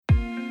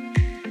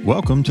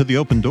Welcome to The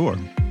Open Door.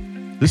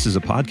 This is a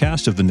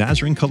podcast of the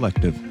Nazarene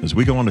Collective as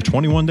we go on a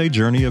 21-day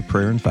journey of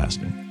prayer and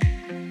fasting.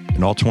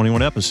 In all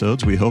 21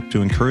 episodes, we hope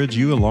to encourage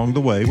you along the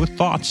way with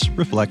thoughts,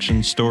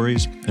 reflections,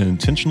 stories, and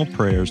intentional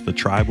prayers the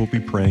tribe will be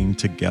praying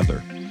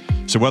together.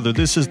 So whether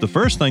this is the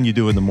first thing you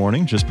do in the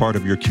morning, just part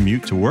of your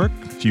commute to work,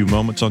 a few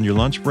moments on your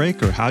lunch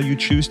break, or how you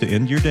choose to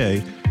end your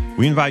day,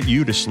 we invite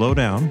you to slow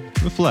down,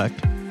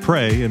 reflect,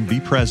 pray, and be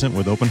present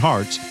with open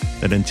hearts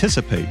that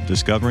anticipate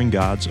discovering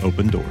God's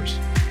open doors.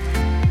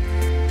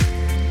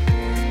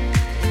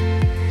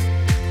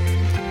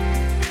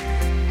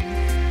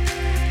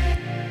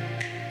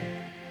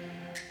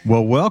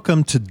 Well,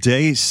 welcome to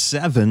day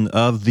 7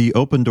 of the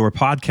Open Door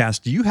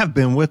podcast. You have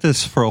been with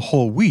us for a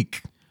whole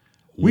week.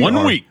 We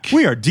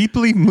are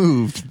deeply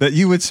moved that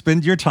you would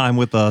spend your time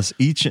with us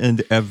each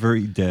and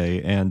every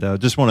day. And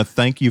just want to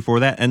thank you for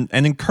that and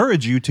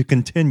encourage you to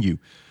continue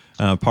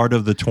part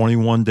of the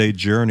 21-day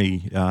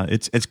journey.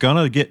 It's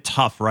going to get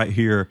tough right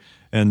here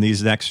in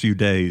these next few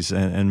days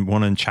and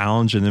want to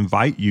challenge and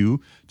invite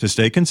you to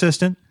stay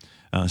consistent.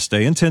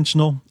 Stay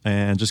intentional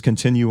and just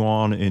continue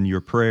on in your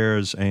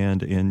prayers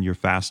and in your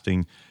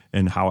fasting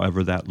and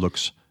however that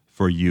looks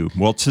for you.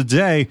 Well,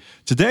 today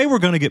we're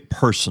going to get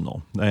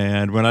personal.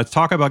 And when I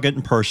talk about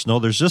getting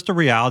personal, there's just a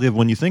reality of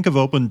when you think of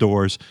open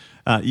doors,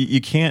 you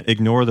can't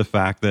ignore the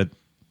fact that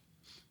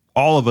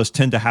all of us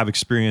tend to have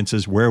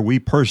experiences where we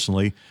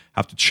personally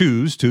have to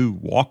choose to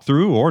walk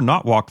through or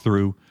not walk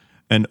through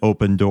an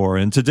open door.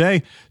 And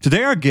today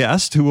our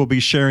guests who will be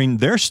sharing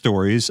their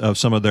stories of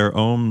some of their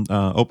own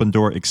open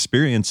door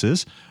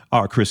experiences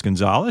are Chris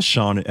Gonzalez,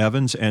 Sean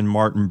Evans, and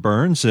Martin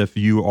Burns. If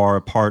you are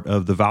a part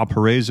of the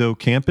Valparaiso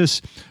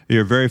campus,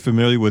 you're very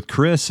familiar with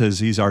Chris as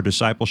he's our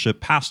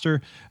discipleship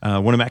pastor.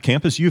 Winnemac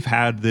campus, you've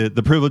had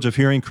the privilege of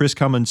hearing Chris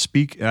come and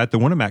speak at the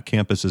Winnemac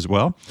campus as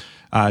well.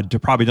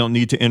 Probably don't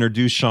need to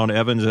introduce Sean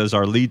Evans as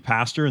our lead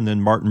pastor, and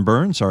then Martin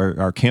Burns,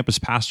 our campus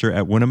pastor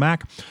at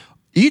Winnemac.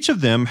 Each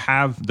of them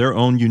have their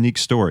own unique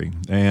story,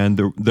 and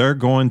they're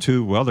going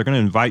to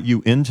invite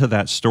you into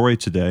that story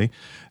today.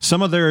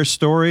 Some of their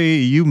story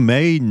you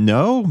may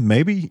know,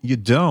 maybe you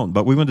don't,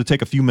 but we want to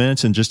take a few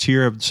minutes and just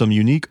hear of some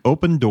unique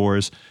open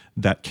doors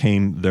that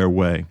came their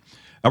way.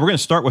 We're going to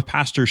start with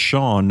Pastor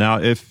Sean. Now,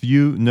 if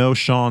you know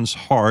Sean's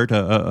heart,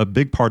 a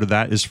big part of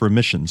that is for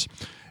missions.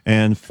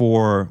 And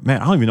I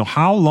don't even know,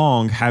 how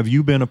long have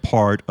you been a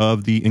part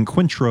of the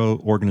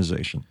Encuentro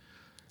organization?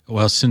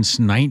 Well, since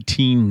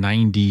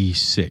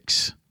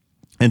 1996.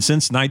 And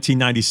since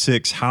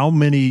 1996, how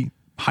many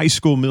high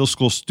school, middle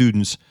school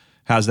students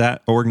has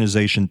that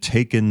organization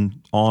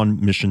taken on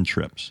mission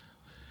trips?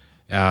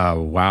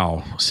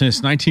 Wow.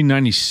 Since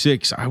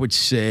 1996, I would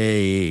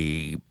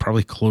say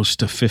probably close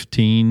to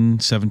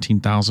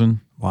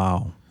 17,000.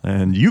 Wow.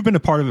 And you've been a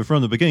part of it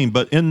from the beginning,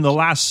 but in the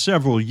last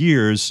several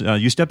years,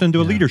 you stepped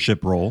into a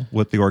leadership role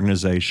with the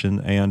organization.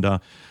 And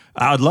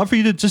I'd love for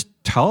you to just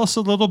tell us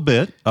a little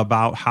bit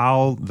about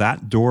how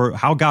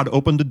God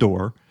opened the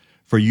door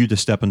for you to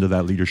step into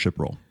that leadership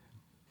role.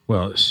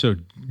 Well, so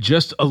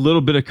just a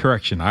little bit of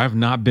correction. I have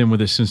not been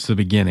with it since the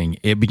beginning.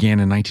 It began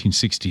in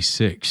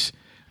 1966.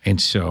 And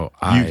so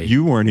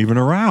you weren't even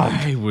around.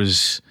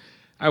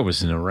 I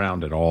wasn't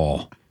around at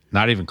all.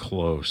 Not even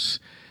close.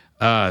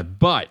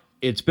 But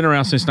it's been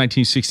around since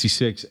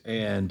 1966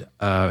 and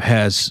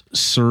has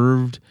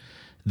served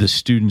the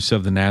students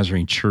of the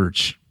Nazarene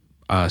Church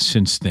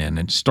since then.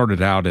 It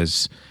started out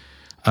as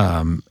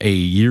a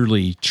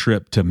yearly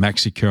trip to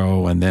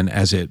Mexico, and then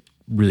as it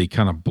really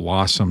kind of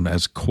blossomed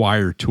as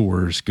choir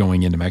tours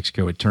going into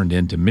Mexico, it turned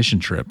into mission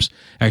trips,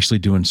 actually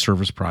doing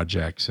service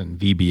projects and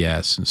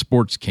VBS and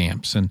sports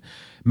camps and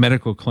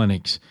medical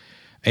clinics.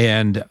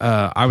 And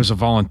I was a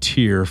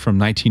volunteer from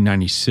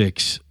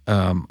 1996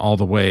 all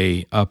the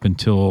way up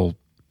until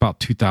about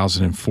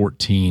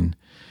 2014.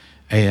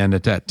 And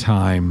at that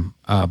time,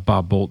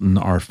 Bob Bolton,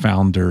 our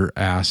founder,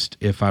 asked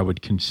if I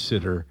would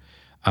consider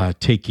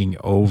taking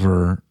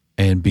over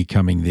and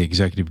becoming the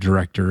executive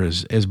director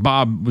as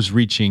Bob was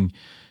reaching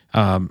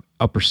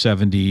upper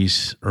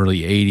 70s,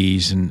 early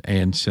 80s,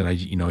 and said,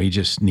 he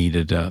just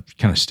needed to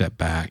kind of step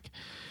back.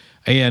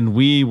 And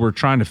we were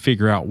trying to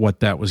figure out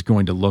what that was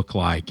going to look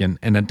like. And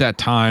at that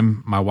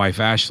time, my wife,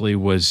 Ashley,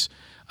 was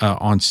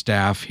on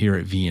staff here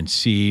at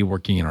VNC,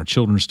 working in our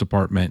children's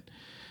department.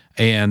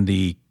 And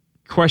the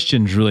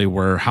questions really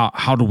were,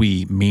 how do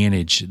we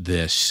manage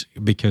this?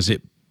 Because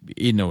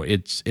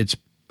it's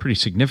pretty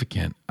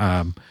significant.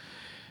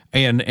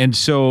 And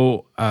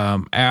so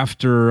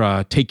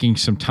after taking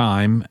some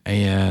time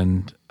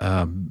and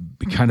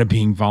kind of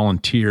being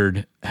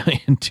volunteered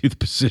into the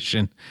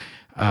position,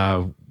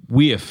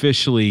 we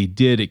officially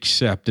did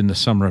accept in the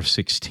summer of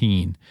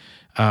 2016.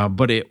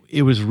 But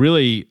it was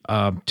really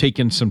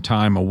taking some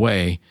time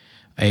away,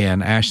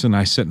 and Ashley and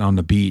I sitting on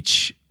the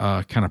beach,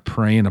 kind of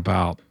praying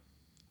about,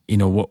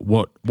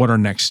 what our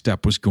next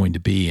step was going to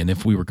be, and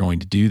if we were going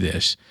to do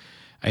this.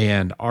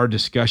 And our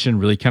discussion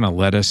really kind of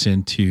led us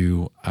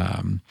into,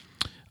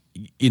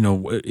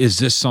 is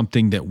this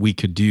something that we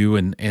could do,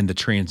 and the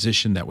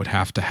transition that would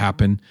have to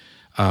happen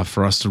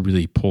for us to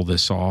really pull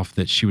this off,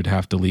 that she would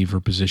have to leave her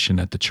position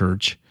at the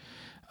church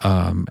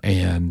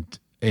and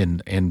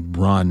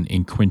run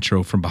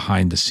Encuentro from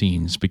behind the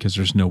scenes, because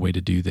there's no way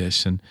to do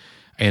this. And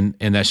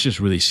that's just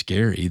really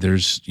scary.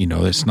 There's,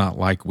 it's not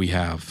like we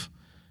have,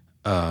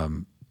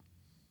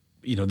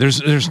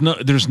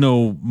 there's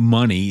no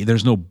money,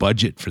 there's no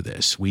budget for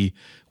this. We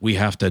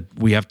have to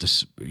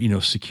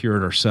secure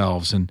it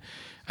ourselves.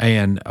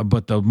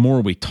 But the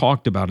more we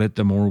talked about it,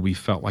 the more we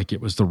felt like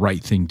it was the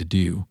right thing to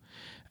do.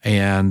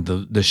 And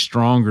the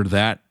stronger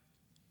that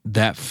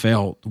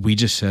felt, we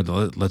just said,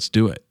 let's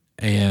do it.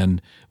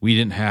 And we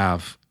didn't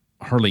have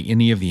hardly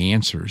any of the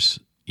answers.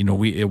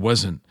 It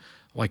wasn't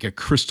like a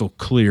crystal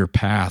clear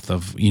path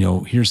of,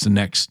 here's the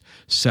next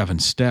 7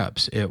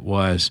 steps. It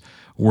was,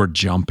 we're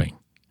jumping,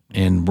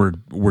 and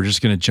we're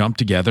just going to jump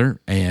together,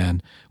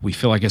 and we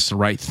feel like it's the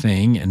right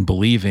thing, and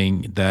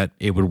believing that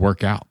it would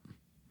work out.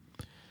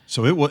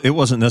 So it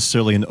wasn't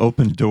necessarily an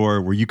open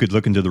door where you could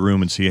look into the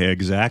room and see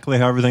exactly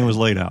how everything was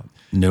laid out.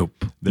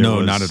 Nope.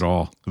 Not at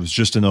all. It was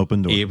just an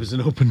open door. It was an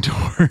open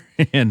door.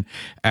 And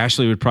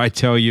Ashley would probably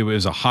tell you it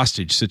was a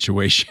hostage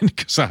situation,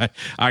 because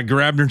I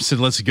grabbed her and said,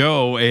 let's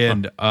go.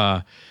 And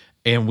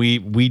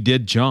we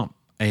did jump.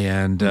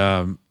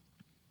 And,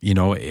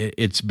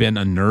 it's been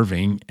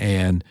unnerving.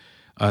 And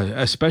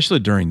especially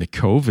during the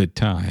COVID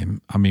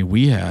time, I mean,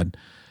 we had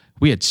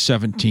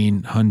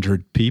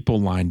 1,700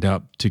 people lined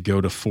up to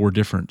go to 4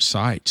 different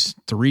sites,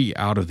 3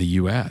 out of the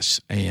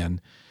U.S. And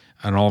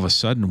all of a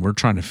sudden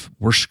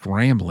we're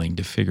scrambling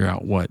to figure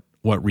out what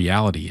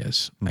reality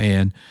is.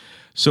 And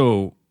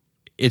so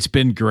it's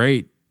been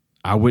great.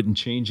 I wouldn't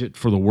change it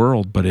for the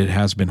world, but it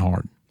has been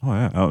hard. Oh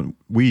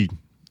yeah.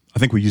 I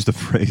think we use the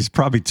phrase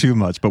probably too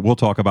much, but we'll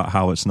talk about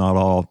how it's not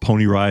all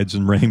pony rides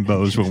and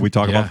rainbows when we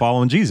talk about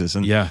following Jesus.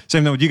 And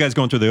same thing with you guys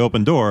going through the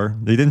open door.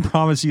 They didn't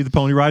promise you the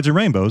pony rides and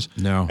rainbows.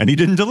 No. And he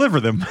didn't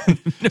deliver them.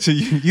 So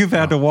you've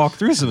had to walk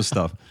through some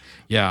stuff.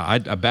 Yeah,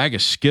 a bag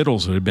of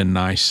Skittles would have been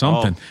nice,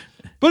 something.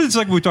 But it's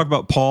like we talked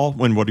about Paul,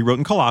 when what he wrote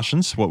in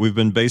Colossians, what we've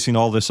been basing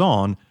all this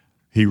on,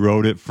 he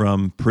wrote it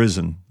from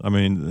prison. I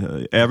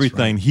mean,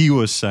 everything he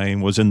was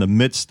saying was in the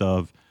midst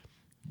of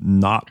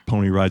not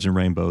pony rides and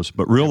rainbows,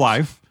 but real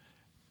life.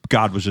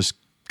 God was just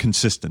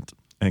consistent,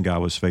 and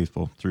God was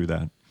faithful through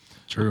that.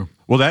 True.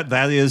 Well,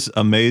 that is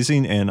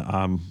amazing, and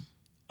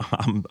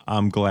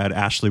I'm glad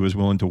Ashley was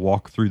willing to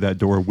walk through that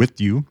door with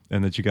you,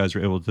 and that you guys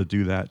were able to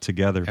do that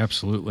together.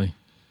 Absolutely.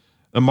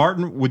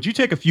 Martin, would you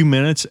take a few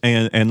minutes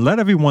and let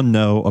everyone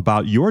know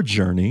about your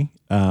journey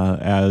talk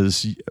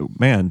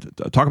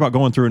about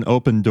going through an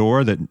open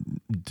door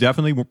that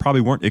definitely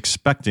probably weren't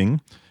expecting,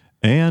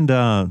 and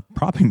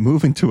probably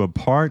moving to a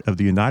part of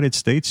the United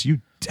States you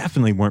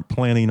definitely weren't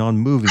planning on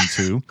moving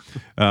to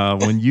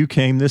when you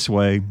came this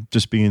way,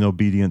 just being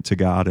obedient to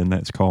God and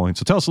that's calling.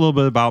 So tell us a little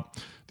bit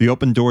about the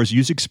open doors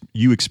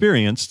you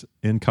experienced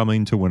in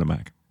coming to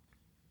Winnemac.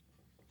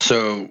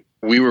 So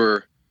we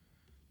were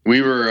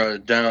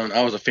down,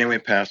 I was a family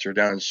pastor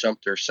down in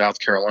Sumter, South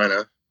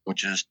Carolina,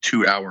 which is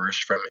 2 hours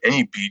from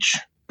any beach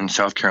in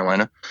South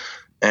Carolina.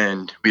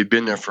 And we had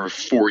been there for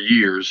 4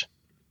 years.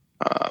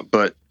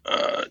 But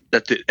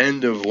at the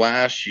end of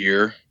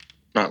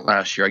not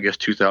last year, I guess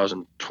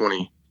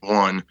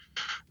 2021,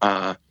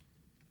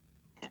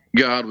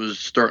 God was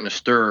starting to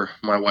stir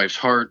my wife's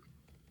heart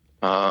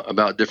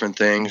about different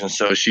things. And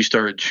so she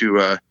started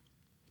to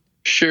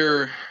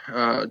share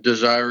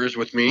desires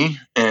with me,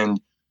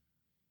 and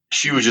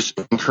she was just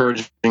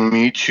encouraging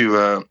me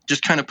to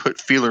just kind of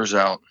put feelers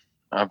out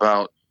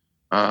about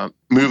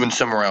moving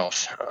somewhere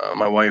else.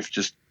 My wife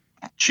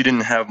she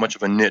didn't have much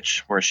of a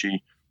niche where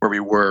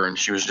we were, and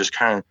she was just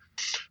kind of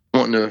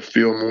wanting to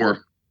feel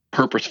more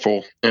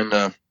purposeful in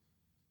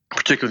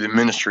particularly the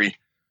ministry.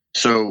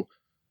 So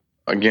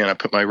again, I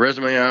put my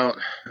resume out.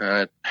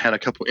 I had a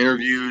couple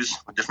interviews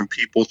with different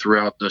people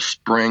throughout the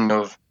spring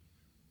of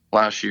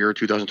last year,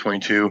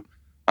 2022.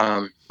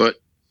 But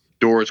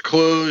doors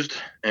closed.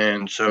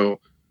 And so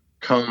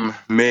come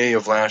May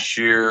of last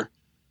year,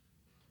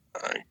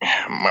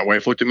 my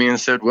wife looked at me and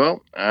said,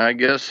 well, I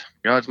guess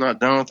God's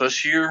not done with us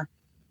here.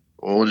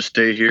 We'll just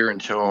stay here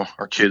until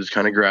our kids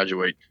kind of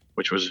graduate,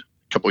 which was a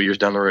couple of years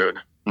down the road.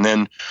 And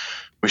then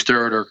we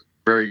started our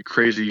very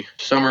crazy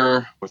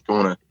summer with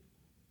going to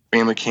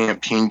family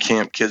camp, teen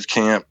camp, kids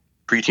camp,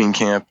 preteen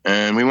camp,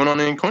 and we went on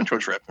an Encuentro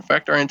trip. In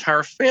fact, our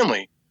entire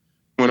family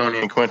went on the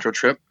Encuentro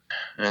trip,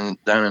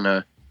 and down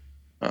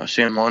in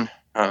San Juan,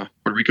 Puerto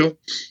Rico.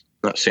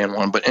 Not San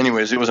Juan, but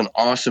anyways, it was an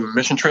awesome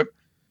mission trip.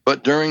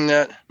 But during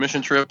that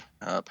mission trip,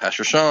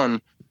 Pastor Sean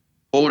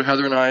pulled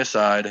Heather and I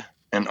aside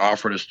and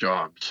offered us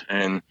jobs.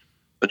 And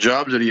the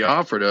jobs that he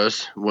offered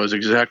us was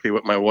exactly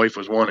what my wife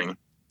was wanting.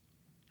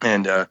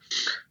 And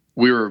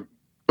we were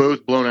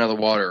both blown out of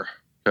the water,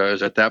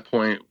 because at that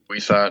point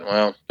we thought,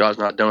 well, God's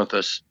not done with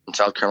us in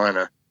South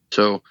Carolina.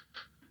 So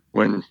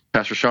when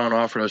Pastor Sean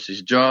offered us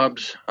these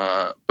jobs,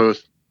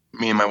 both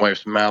me and my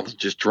wife's mouths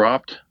just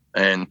dropped,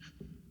 and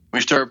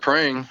we started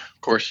praying.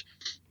 Of course,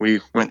 we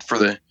went for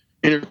the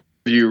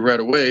interview right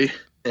away,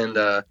 and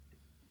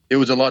it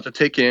was a lot to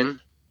take in.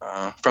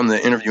 from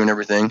the interview and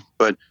everything.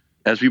 But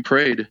as we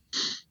prayed,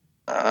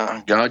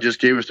 God just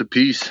gave us the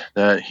peace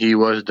that he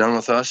was done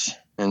with us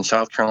in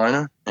South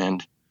Carolina.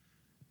 And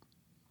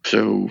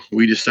so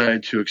we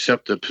decided to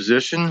accept the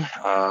position.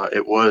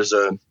 It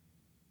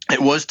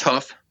was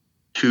tough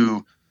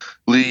to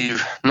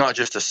leave, not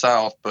just the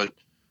South, but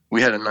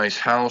we had a nice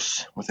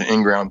house with an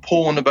in-ground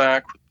pool in the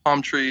back with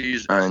palm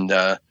trees. And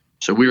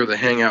so we were the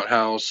hangout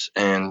house.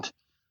 And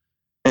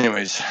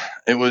anyways,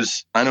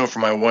 I know for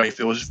my wife,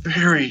 it was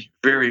very,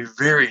 very,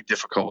 very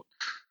difficult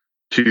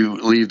to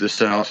leave the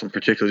South, and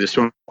particularly the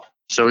swim.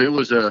 So it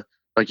was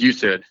like you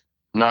said,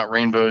 not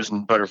rainbows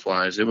and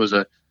butterflies. It was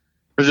a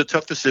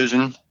tough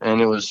decision,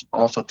 and it was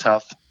also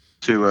tough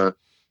to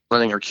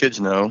letting our kids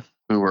know,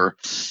 who were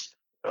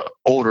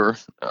older,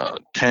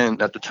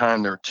 10 at the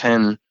time. They're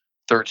 10,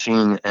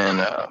 13,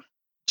 and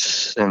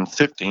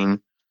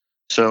 15.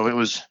 So it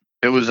was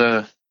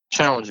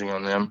challenging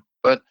on them,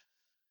 but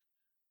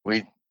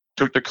we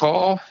took the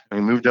call.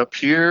 We moved up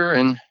here,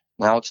 and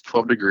now it's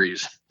 12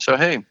 degrees. So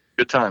hey,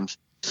 good times.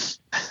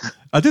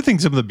 I do think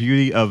some of the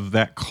beauty of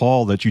that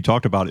call that you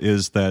talked about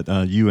is that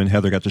you and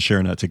Heather got to share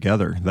in that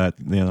together. That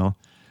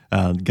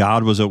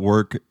God was at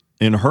work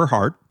in her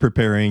heart,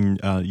 preparing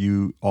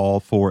you all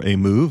for a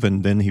move,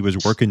 and then he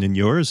was working in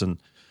yours, and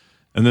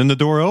then the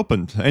door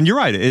opened. And you're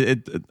right,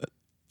 it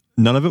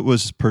none of it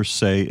was per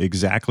se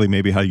exactly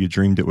maybe how you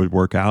dreamed it would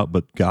work out,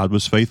 but God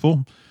was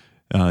faithful.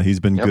 He's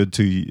been good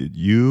to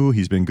you.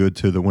 He's been good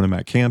to the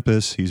Winnemac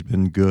campus. He's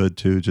been good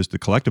to just the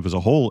collective as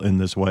a whole in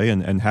this way,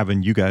 and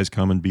having you guys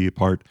come and be a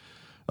part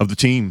of the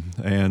team.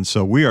 And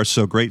so we are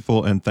so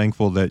grateful and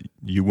thankful that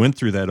you went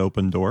through that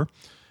open door,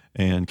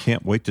 and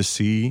can't wait to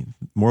see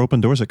more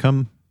open doors that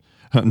come,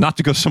 not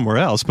to go somewhere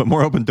else, but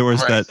more open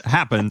doors that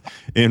happen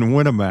in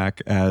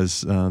Winnemac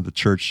as the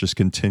church just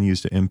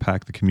continues to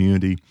impact the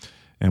community.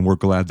 And we're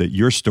glad that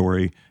your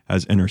story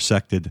has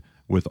intersected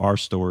with our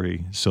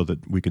story so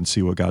that we can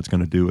see what God's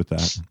going to do with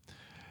that.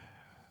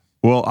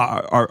 Well,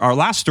 our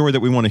last story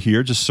that we want to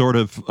hear, just sort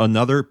of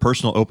another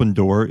personal open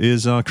door,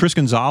 is Chris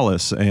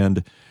Gonzalez.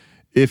 And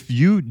if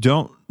you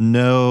don't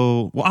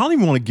know, well, I don't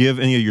even want to give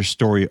any of your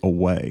story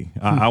away.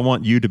 I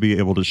want you to be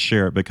able to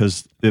share it,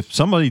 because if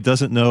somebody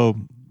doesn't know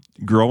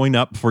growing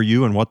up for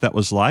you and what that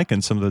was like,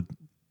 and some of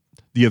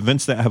the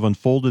events that have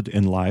unfolded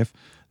in life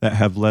that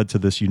have led to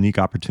this unique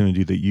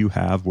opportunity that you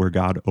have where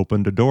God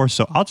opened a door.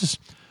 So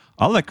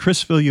I'll let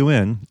Chris fill you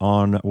in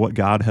on what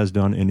God has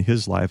done in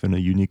his life in a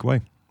unique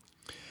way.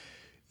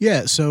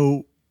 Yeah.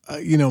 So,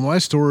 my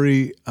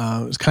story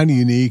is kind of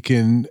unique,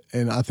 and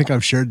I think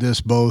I've shared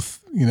this both,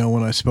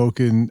 when I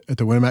spoke at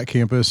the Winnemac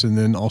campus and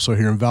then also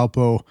here in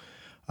Valpo,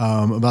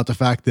 about the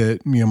fact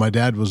that, my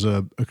dad was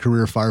a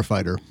career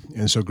firefighter.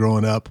 And so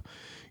growing up,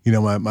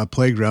 my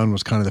playground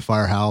was kind of the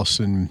firehouse,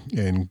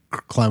 and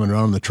climbing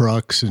around the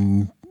trucks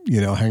and,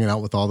 hanging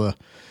out with all the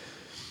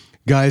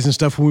guys and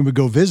stuff when we would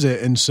go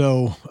visit. And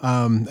so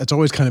that's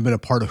always kind of been a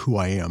part of who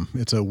I am.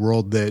 It's a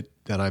world that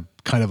I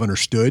kind of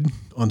understood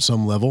on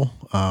some level.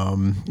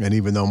 And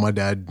even though my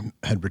dad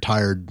had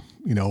retired,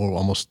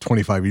 almost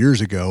 25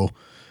 years ago,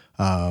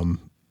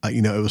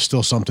 it was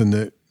still something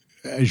that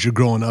as you're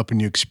growing up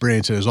and you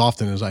experience it as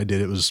often as I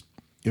did, it was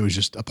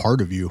just a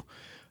part of you.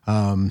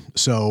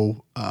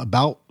 So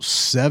about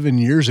 7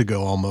 years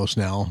ago, almost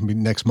now,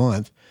 next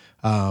month,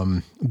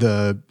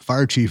 the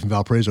fire chief in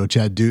Valparaiso,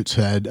 Chad Dutz,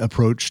 had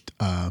approached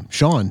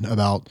Sean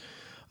about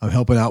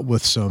helping out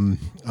with some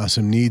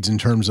needs in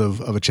terms of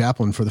a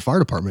chaplain for the fire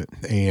department.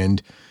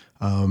 And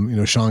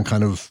Sean,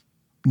 kind of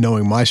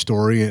knowing my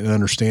story and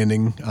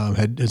understanding,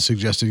 had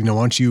suggested,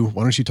 why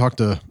don't you talk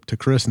to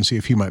Chris and see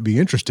if he might be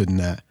interested in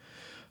that.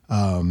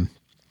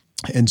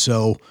 And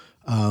so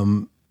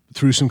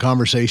through some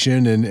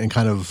conversation and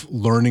kind of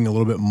learning a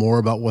little bit more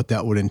about what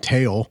that would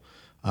entail,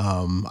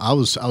 I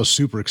was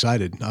super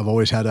excited. I've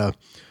always had a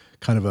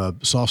kind of a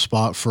soft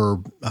spot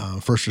for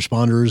first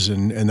responders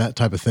and that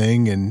type of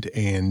thing,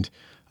 and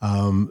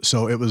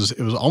so it was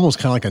almost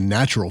kind of like a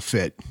natural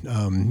fit,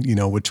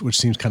 which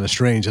seems kind of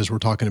strange as we're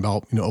talking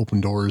about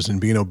open doors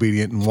and being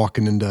obedient and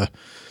walking into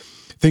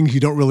things you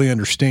don't really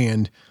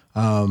understand.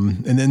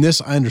 And then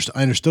this I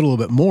understood a little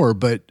bit more,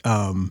 but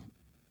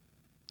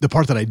the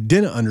part that I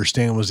didn't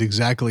understand was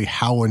exactly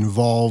how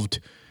involved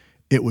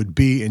it would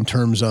be in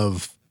terms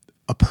of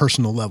a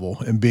personal level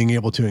and being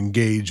able to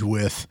engage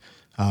with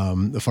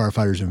the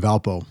firefighters in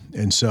Valpo.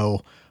 And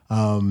so,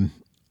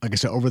 like I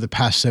said, over the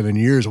past 7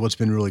 years, what's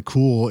been really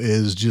cool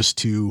is just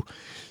to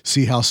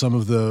see how some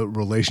of the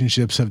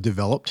relationships have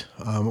developed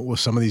with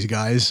some of these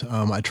guys.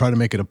 I try to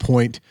make it a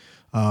point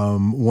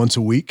once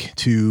a week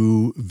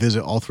to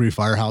visit all three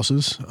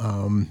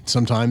firehouses.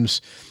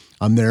 Sometimes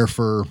I'm there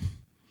for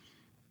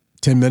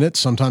 10 minutes.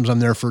 Sometimes I'm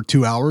there for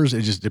 2 hours.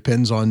 It just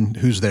depends on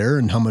who's there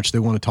and how much they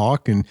want to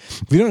talk. And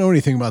if you don't know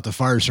anything about the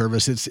fire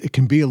service, it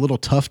can be a little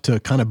tough to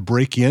kind of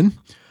break in.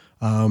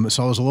 So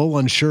I was a little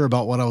unsure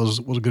about what I was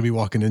going to be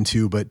walking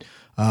into, but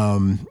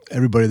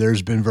everybody there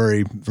has been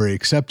very, very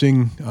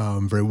accepting,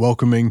 very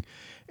welcoming.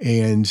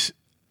 And,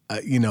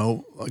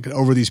 like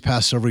over these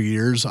past several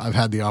years, I've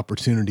had the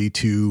opportunity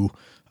to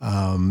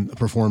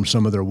performed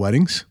some of their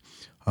weddings.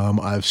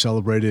 I've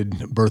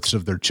celebrated births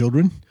of their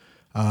children.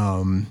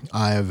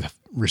 I've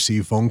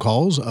received phone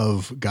calls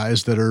of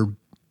guys that are,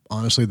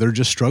 honestly, they're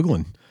just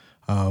struggling.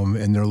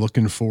 And they're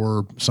looking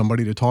for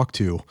somebody to talk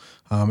to.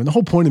 And the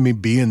whole point of me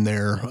being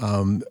there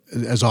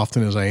as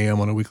often as I am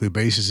on a weekly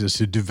basis is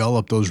to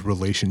develop those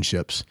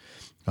relationships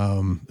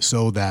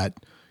so that,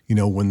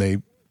 when they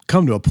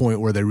come to a point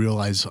where they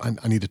realize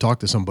I need to talk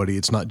to somebody,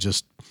 it's not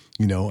just,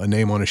 a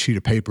name on a sheet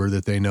of paper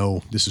that they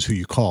know this is who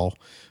you call,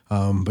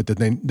 but that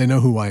they know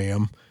who I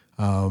am.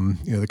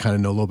 They kind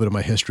of know a little bit of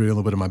my history, a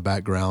little bit of my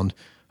background.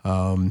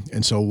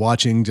 And so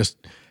watching just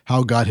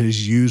how God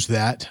has used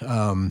that,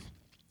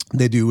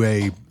 they do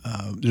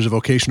there's a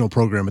vocational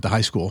program at the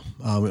high school,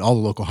 in all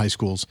the local high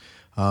schools.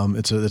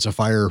 It's a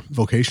fire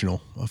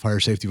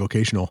safety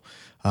vocational.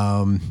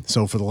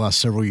 So for the last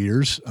several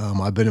years,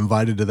 I've been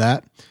invited to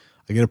that.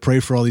 I get to pray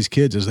for all these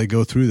kids as they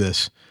go through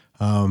this,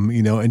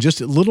 and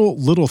just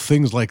little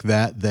things like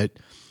that,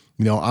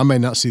 I may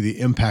not see the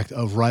impact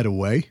of right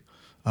away.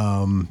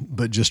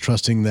 But just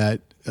trusting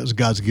that as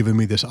God's given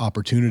me this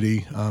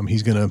opportunity,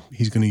 he's going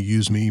to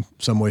use me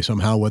some way,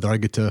 somehow, whether I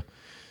get to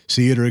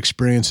see it or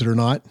experience it or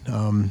not.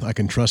 I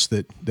can trust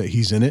that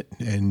he's in it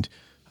and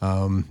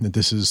that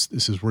this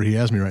is where he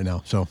has me right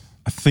now. So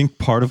I think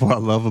part of what I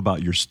love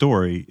about your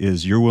story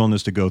is your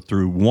willingness to go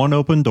through one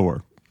open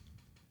door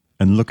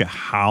and look at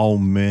how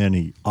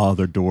many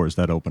other doors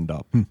that opened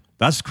up.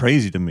 That's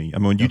crazy to me. I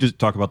mean, when you just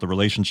talk about the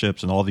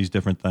relationships and all these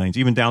different things,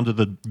 even down to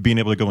the being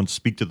able to go and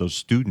speak to those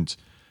students,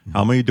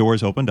 how many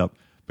doors opened up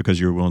because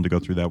you were willing to go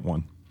through that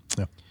one.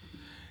 Yeah.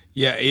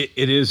 Yeah,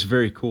 it is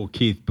very cool,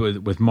 Keith,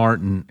 but with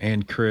Martin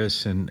and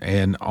Chris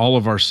and all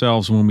of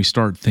ourselves, when we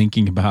start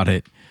thinking about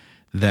it,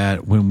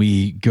 that when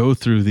we go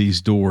through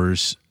these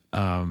doors,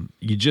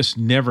 you just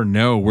never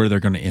know where they're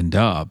going to end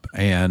up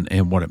and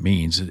what it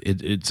means.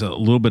 It's a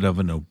little bit of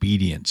an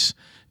obedience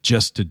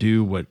just to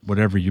do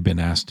whatever you've been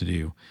asked to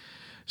do.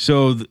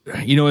 So,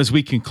 as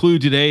we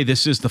conclude today,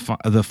 this is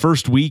the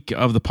first week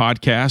of the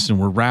podcast, and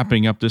we're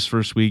wrapping up this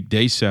first week,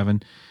 day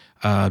 7.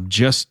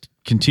 Just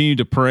continue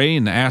to pray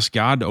and ask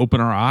God to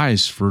open our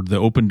eyes for the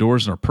open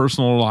doors in our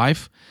personal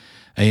life,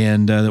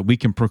 and that we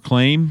can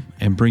proclaim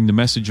and bring the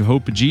message of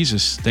hope of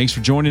Jesus. Thanks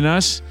for joining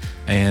us,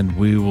 and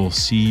we will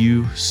see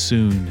you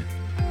soon.